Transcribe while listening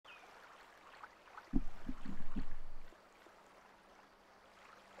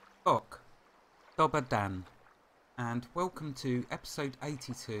Dobar Dan, and welcome to episode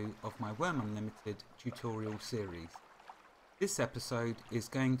 82 of my Wurm Unlimited tutorial series. This episode is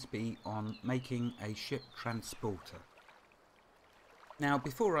going to be on making a ship transporter. Now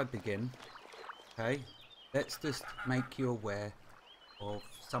before I begin, let's just make you aware of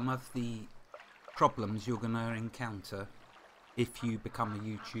some of the problems you're going to encounter if you become a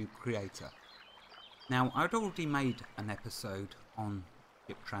YouTube creator. Now I'd already made an episode on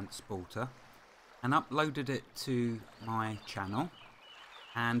ship transporter and uploaded it to my channel,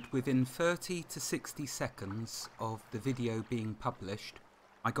 and within 30 to 60 seconds of the video being published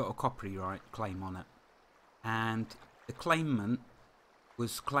I got a copyright claim on it, and the claimant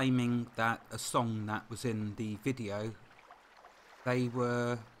was claiming that a song that was in the video, they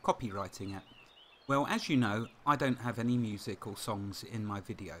were copywriting it. Well, as you know, I don't have any music or songs in my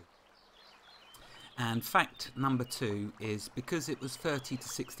video. And fact number two is, because it was 30 to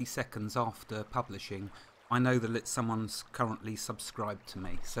 60 seconds after publishing, I know that someone's currently subscribed to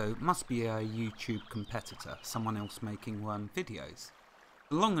me, so it must be a YouTube competitor, someone else making videos.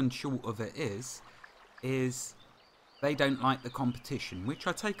 The long and short of it is they don't like the competition, which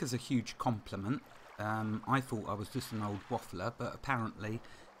I take as a huge compliment. I thought I was just an old waffler, but apparently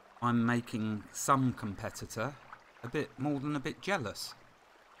I'm making some competitor a bit more than a bit jealous.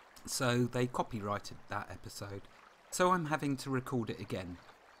 So they copyrighted that episode, so I'm having to record it again.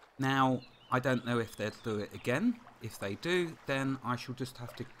 Now I don't know if they'll do it again. If they do, then I shall just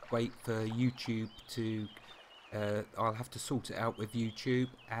have to wait for YouTube to I'll have to sort it out with YouTube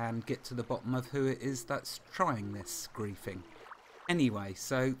and get to the bottom of who it is that's trying this griefing. Anyway,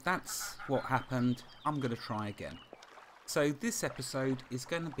 so that's what happened. I'm going to try again. So this episode is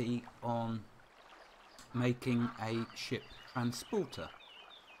going to be on making a ship transporter.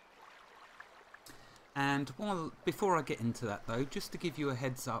 And before I get into that though, just to give you a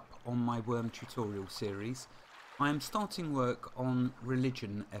heads up on my Wurm tutorial series, I am starting work on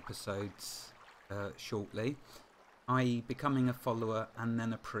religion episodes shortly, i.e. becoming a follower and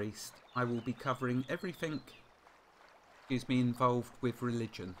then a priest. I will be covering everything involved with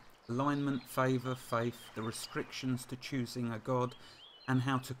religion: alignment, favour, faith, the restrictions to choosing a god, and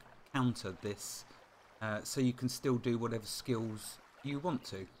how to counter this so you can still do whatever skills you want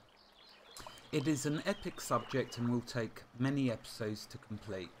to. It is an epic subject and will take many episodes to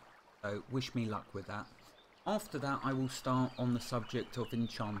complete, so wish me luck with that. After that I will start on the subject of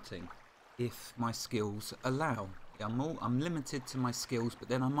enchanting, if my skills allow. I'm limited to my skills, but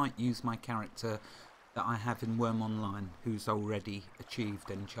then I might use my character that I have in Wurm Online, who's already achieved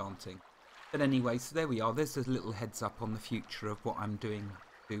enchanting. But anyway, so there we are. There's a little heads up on the future of what I'm doing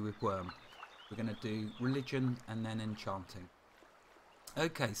with Wurm. We're going to do religion and then enchanting.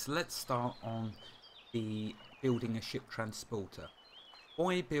 Okay, so let's start on the building a ship transporter.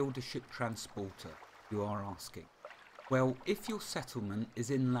 Why build a ship transporter, you are asking? Well, if your settlement is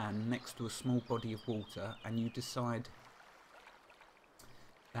inland next to a small body of water and you decide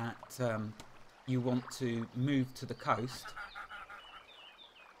that you want to move to the coast,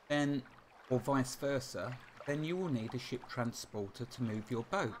 then, or vice versa, then you will need a ship transporter to move your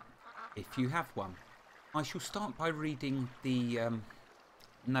boat, if you have one. I shall start by reading the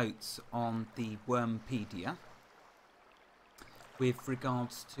notes on the Wurmpedia with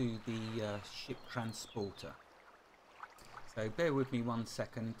regards to the ship transporter. So bear with me 1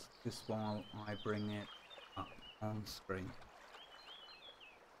 second just while I bring it up on screen.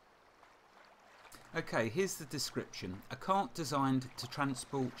 Okay, here's the description. A cart designed to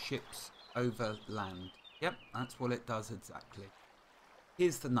transport ships over land. Yep, that's what it does exactly.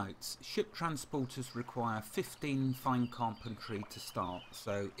 Here's the notes. Ship transporters require 15 fine carpentry to start.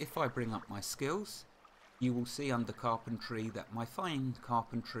 So if I bring up my skills, you will see under carpentry that my fine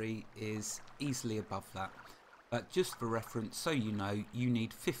carpentry is easily above that. But just for reference, so you know, you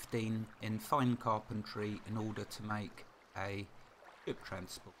need 15 in fine carpentry in order to make a ship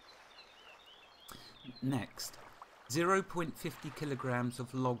transport. Next, 0.50 kilograms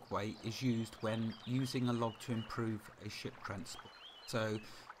of log weight is used when using a log to improve a ship transport. So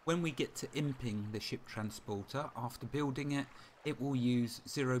when we get to imping the ship transporter, after building it, it will use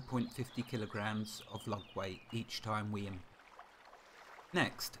 0.50 kilograms of log weight each time we imp.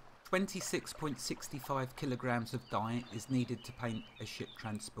 Next, 26.65 kilograms of dye is needed to paint a ship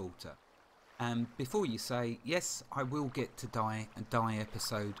transporter. And before you say, yes, I will get to a dye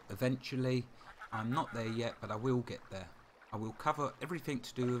episode eventually. I'm not there yet, but I will get there. I will cover everything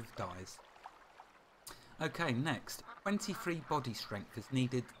to do with dyes. Okay, next, 23 body strength is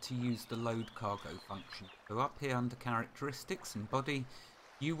needed to use the load cargo function. So up here under characteristics and body,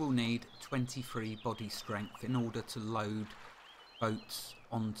 you will need 23 body strength in order to load boats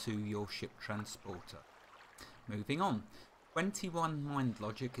onto your ship transporter. Moving on. 21 mind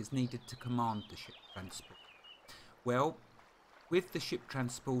logic is needed to command the ship transporter. Well, with the ship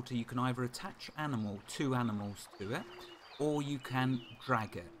transporter you can either attach two animals to it, or you can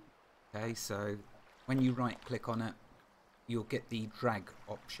drag it. Okay, so when you right click on it, you'll get the drag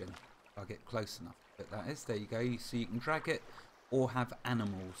option. I'll get close enough, but that is, there you go. So you can drag it or have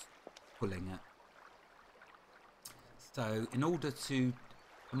animals pulling it. So in order to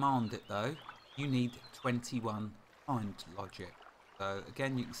command it though, you need 21 mind logic. So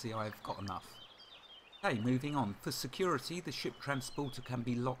again, you can see I've got enough. Okay, moving on. For security, the ship transporter can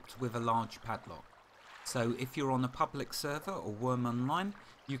be locked with a large padlock. So if you're on a public server or Wurm Online,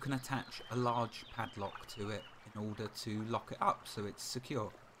 you can attach a large padlock to it in order to lock it up so it's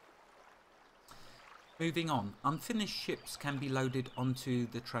secure. Moving on. Unfinished ships can be loaded onto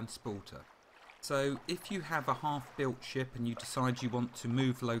the transporter. So if you have a half-built ship and you decide you want to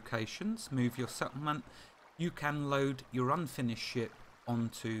move locations, move your settlement, you can load your unfinished ship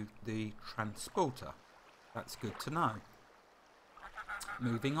onto the transporter. That's good to know.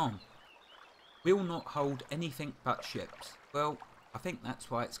 Moving on. Will not hold anything but ships. Well, I think that's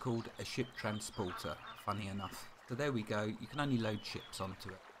why it's called a ship transporter, funny enough. So there we go, you can only load ships onto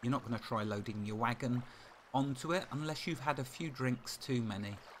it. You're not going to try loading your wagon onto it unless you've had a few drinks too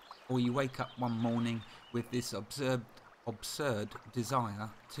many, or you wake up one morning with this absurd desire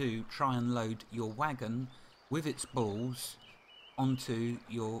to try and load your wagon with its balls onto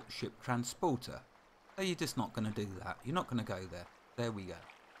your ship transporter. So you're just not going to do that. You're not going to go there. There we go.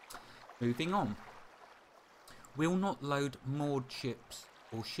 Moving on. Will not load moored ships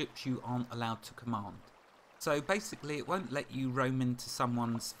or ships you aren't allowed to command. So basically it won't let you roam into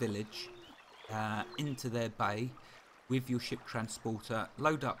someone's village, into their bay with your ship transporter,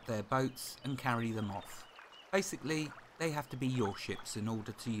 load up their boats and carry them off. Basically they have to be your ships in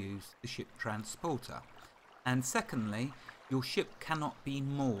order to use the ship transporter. And secondly, your ship cannot be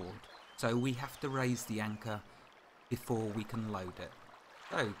moored. So we have to raise the anchor before we can load it.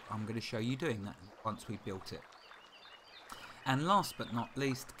 So I'm going to show you doing that once we've built it. And last but not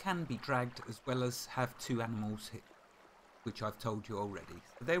least, can be dragged as well as have two animals hit, which I've told you already.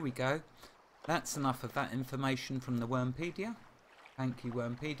 So there we go. That's enough of that information from the Wurmpedia. Thank you,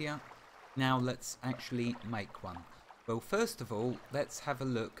 Wurmpedia. Now let's actually make one. Well, first of all, let's have a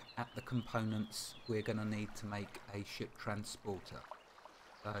look at the components we're going to need to make a ship transporter.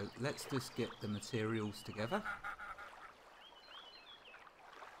 So let's just get the materials together.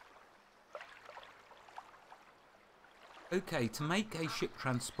 Okay, to make a ship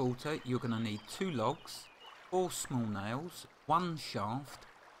transporter, you're going to need 2 logs, 4 small nails, 1 shaft,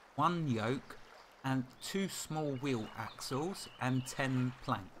 1 yoke, and 2 small wheel axles, and 10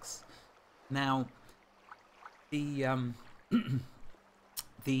 planks. Now, the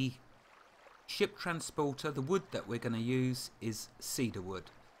ship transporter, the wood that we're going to use is cedar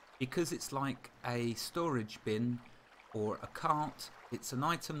wood. Because it's like a storage bin or a cart, it's an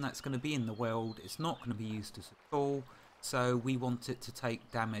item that's going to be in the world, it's not going to be used as a tool, so we want it to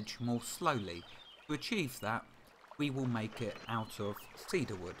take damage more slowly. To achieve that, we will make it out of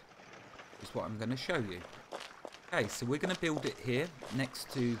cedar wood, which is what I'm going to show you. Okay, so we're going to build it here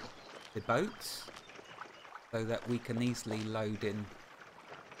next to the boats, so that we can easily load in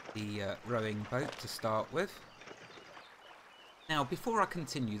the rowing boat to start with. Now, before I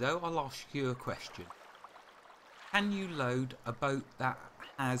continue though, I'll ask you a question. Can you load a boat that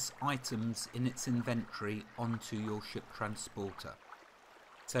has items in its inventory onto your ship transporter?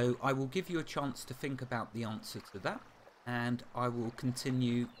 So I will give you a chance to think about the answer to that, and I will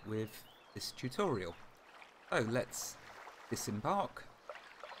continue with this tutorial. So let's disembark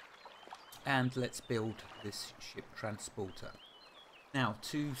and let's build this ship transporter. Now,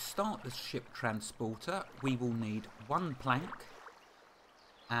 to start the ship transporter, we will need 1 plank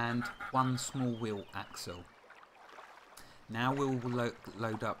and 1 small wheel axle. Now we'll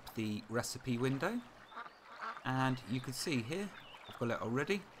load up the recipe window, and you can see here I've got it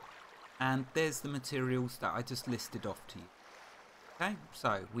already, and there's the materials that I just listed off to you. Okay,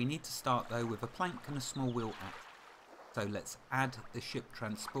 so we need to start though with a plank and a small wheel axle. So let's add the ship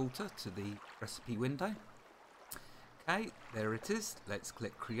transporter to the recipe window. Okay, there it is. Let's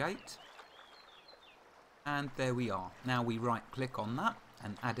click create. And there we are. Now we right click on that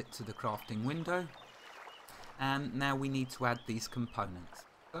and add it to the crafting window. And now we need to add these components.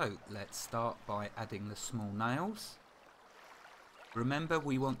 So let's start by adding the small nails. Remember,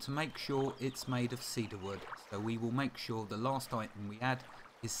 we want to make sure it's made of cedar wood. So we will make sure the last item we add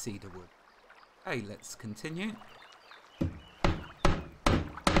is cedar wood. Okay, let's continue.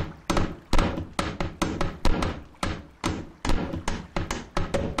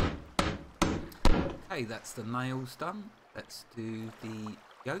 Okay, that's the nails done. Let's do the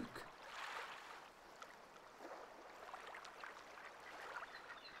yoke.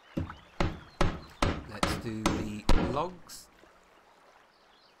 Let's do the logs.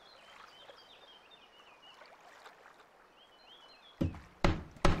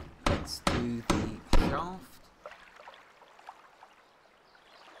 Let's do the shaft.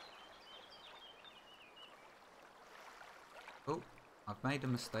 Oh, I've made a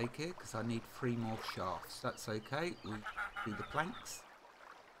mistake here because I need 3 more shafts. That's okay. We do the planks.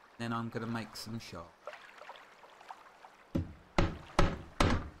 Then I'm going to make some shafts.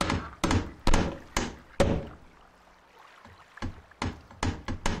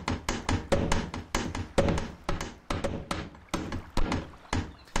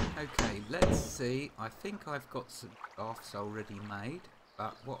 Okay, let's see. I think I've got some shafts already made,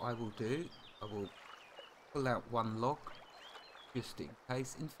 but what I will do, I will pull out 1 log just in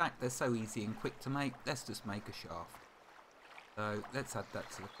case. In fact, they're so easy and quick to make, let's just make a shaft. So let's add that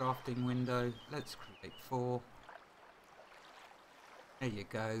to the crafting window. Let's create 4. There you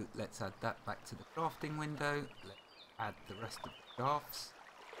go. Let's add that back to the crafting window. Let's add the rest of the shafts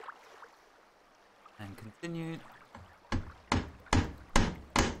and continue.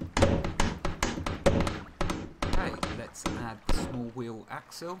 Okay, let's add the small wheel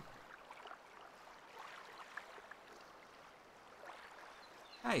axle.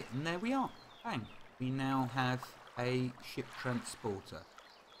 Okay, and there we are. Bang. We now have a ship transporter.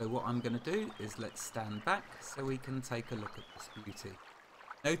 So what I'm going to do is let's stand back so we can take a look at this beauty.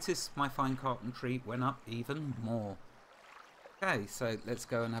 Notice my fine carpentry went up even more. Okay, so let's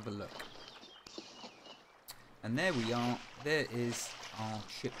go and have a look. And there we are. There is our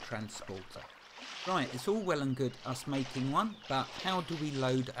ship transporter. Right, it's all well and good us making one, but how do we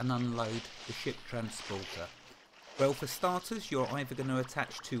load and unload the ship transporter? Well, for starters, you're either going to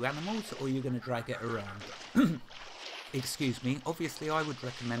attach 2 animals or you're going to drag it around. Excuse me. Obviously, I would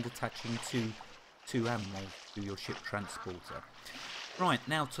recommend attaching two animals to your ship transporter. Right,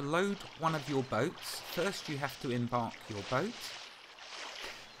 now to load one of your boats, first you have to embark your boat.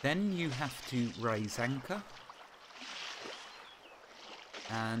 Then you have to raise anchor.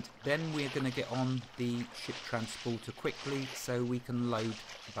 And then we're going to get on the ship transporter quickly so we can load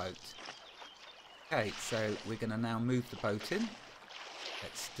the boat. Okay, so we're going to now move the boat in.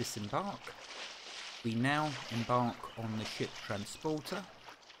 Let's disembark. We now embark on the ship transporter.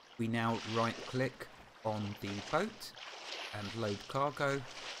 We now right click on the boat and load cargo.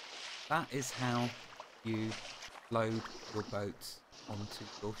 That is how you load your boat onto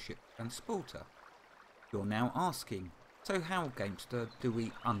your ship transporter. You're now asking, so how, Gamester, do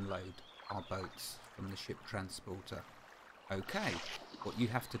we unload our boats from the ship transporter? Okay, what you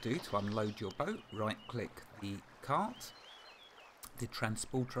have to do to unload your boat, right click the cart, the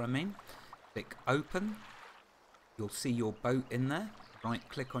transporter I mean, click open, you'll see your boat in there, right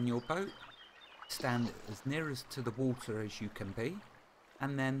click on your boat, stand as near as to the water as you can be,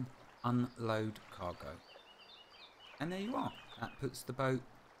 and then unload cargo. And there you are, that puts the boat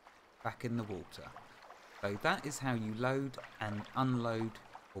back in the water. So that is how you load and unload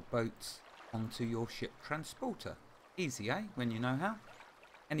your boats onto your ship transporter. Easy, eh? When you know how.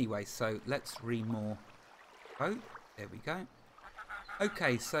 Anyway, so let's remoor boat. There we go.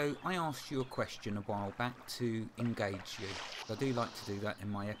 Okay, so I asked you a question a while back to engage you. I do like to do that in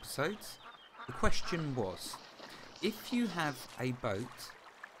my episodes. The question was, if you have a boat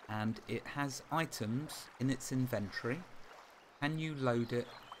and it has items in its inventory, can you load it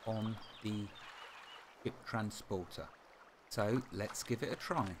on the ship transporter? So let's give it a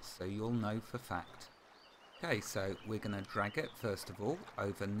try so you'll know for fact. Okay, so we're going to drag it first of all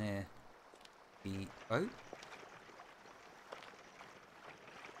over near the boat.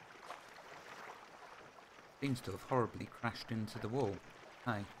 Seems to have horribly crashed into the wall.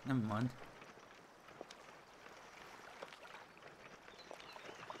 Hey, never mind.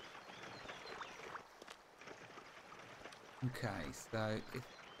 Okay, so if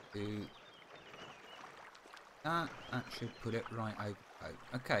we do that, that should put it right over the boat.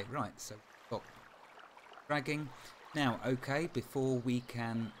 Okay, right, so we've got dragging. Now, okay, before we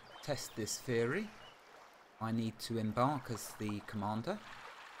can test this theory, I need to embark as the commander.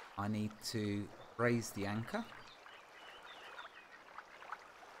 I need to raise the anchor.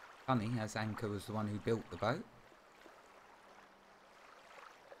 Funny, as Anchor was the one who built the boat.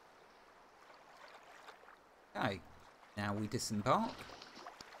 Okay, now we disembark.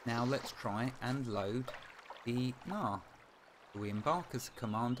 Now let's try and load the Nar. We embark as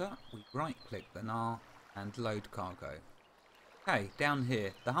commander, we right click the Nar and load cargo. Okay, down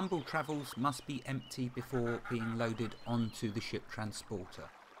here, the humble travels must be empty before being loaded onto the ship transporter.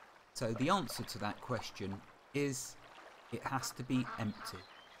 So the answer to that question is it has to be empty.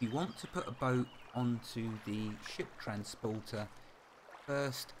 If you want to put a boat onto the ship transporter,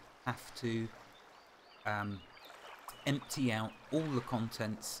 first have to empty out all the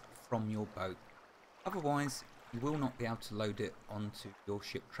contents from your boat. Otherwise, you will not be able to load it onto your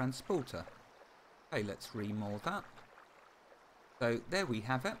ship transporter. Okay, let's remoor that. So there we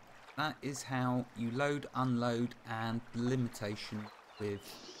have it. That is how you load, unload, and the limitation with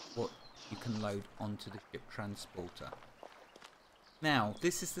what you can load onto the ship transporter. Now,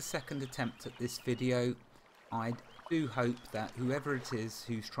 this is the second attempt at this video. I do hope that whoever it is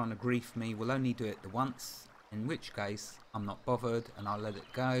who's trying to grief me will only do it the once, in which case I'm not bothered and I'll let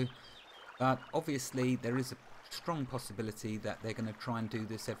it go. But obviously there is a strong possibility that they're going to try and do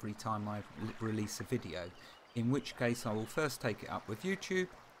this every time I release a video, in which case I will first take it up with YouTube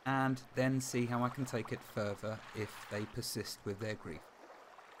and then see how I can take it further if they persist with their grief.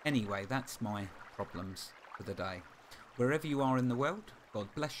 Anyway, that's my problems for the day. Wherever you are in the world, God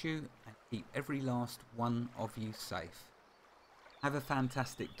bless you and keep every last one of you safe. Have a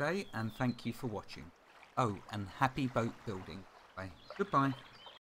fantastic day and thank you for watching. Oh, and happy boat building. Bye. Goodbye.